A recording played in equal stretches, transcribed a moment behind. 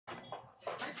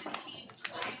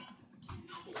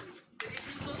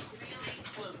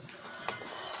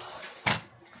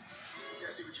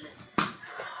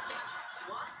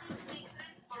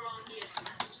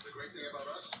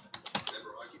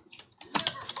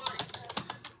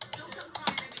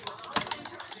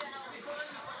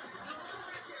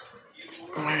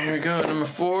Here we go, number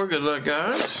 4. Good luck,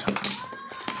 guys.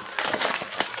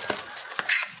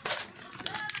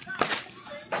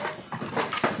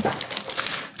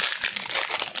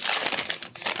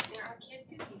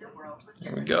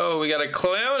 Here we go. We got a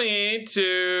Clowney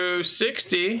to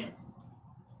 60.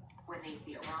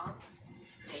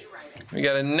 We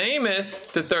got a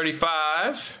Namath to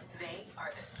 35.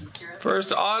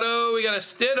 First auto, we got a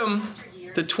Stidham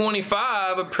to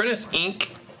 25. Apprentice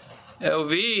Ink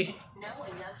LV.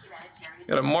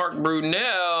 Got a Mark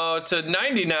Brunell to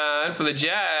 99 for the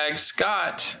Jags.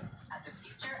 Scott.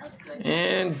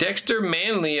 And Dexter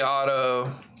Manley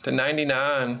auto to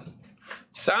 99.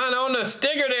 Sign on the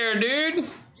sticker there, dude.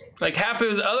 Like half of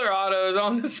his other autos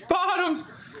on the bottom.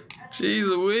 Jeez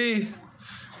Louise.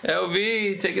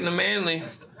 LV taking the Manley.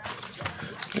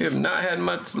 We have not had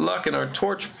much luck in our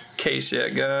torch case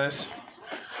yet, guys.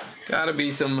 Gotta be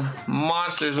some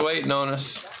monsters waiting on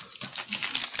us.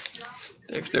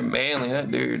 Dexter Manley, that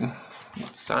dude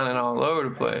signing all over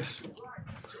the place.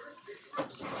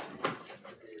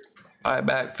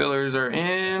 Buyback fillers are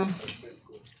in.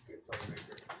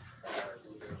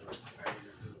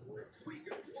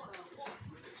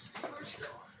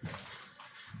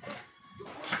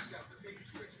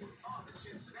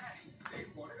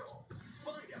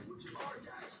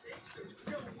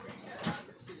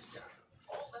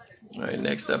 All right,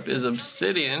 next up is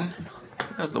Obsidian.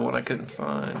 That's the one I couldn't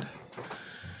find.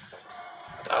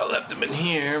 Thought I left them in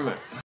here, but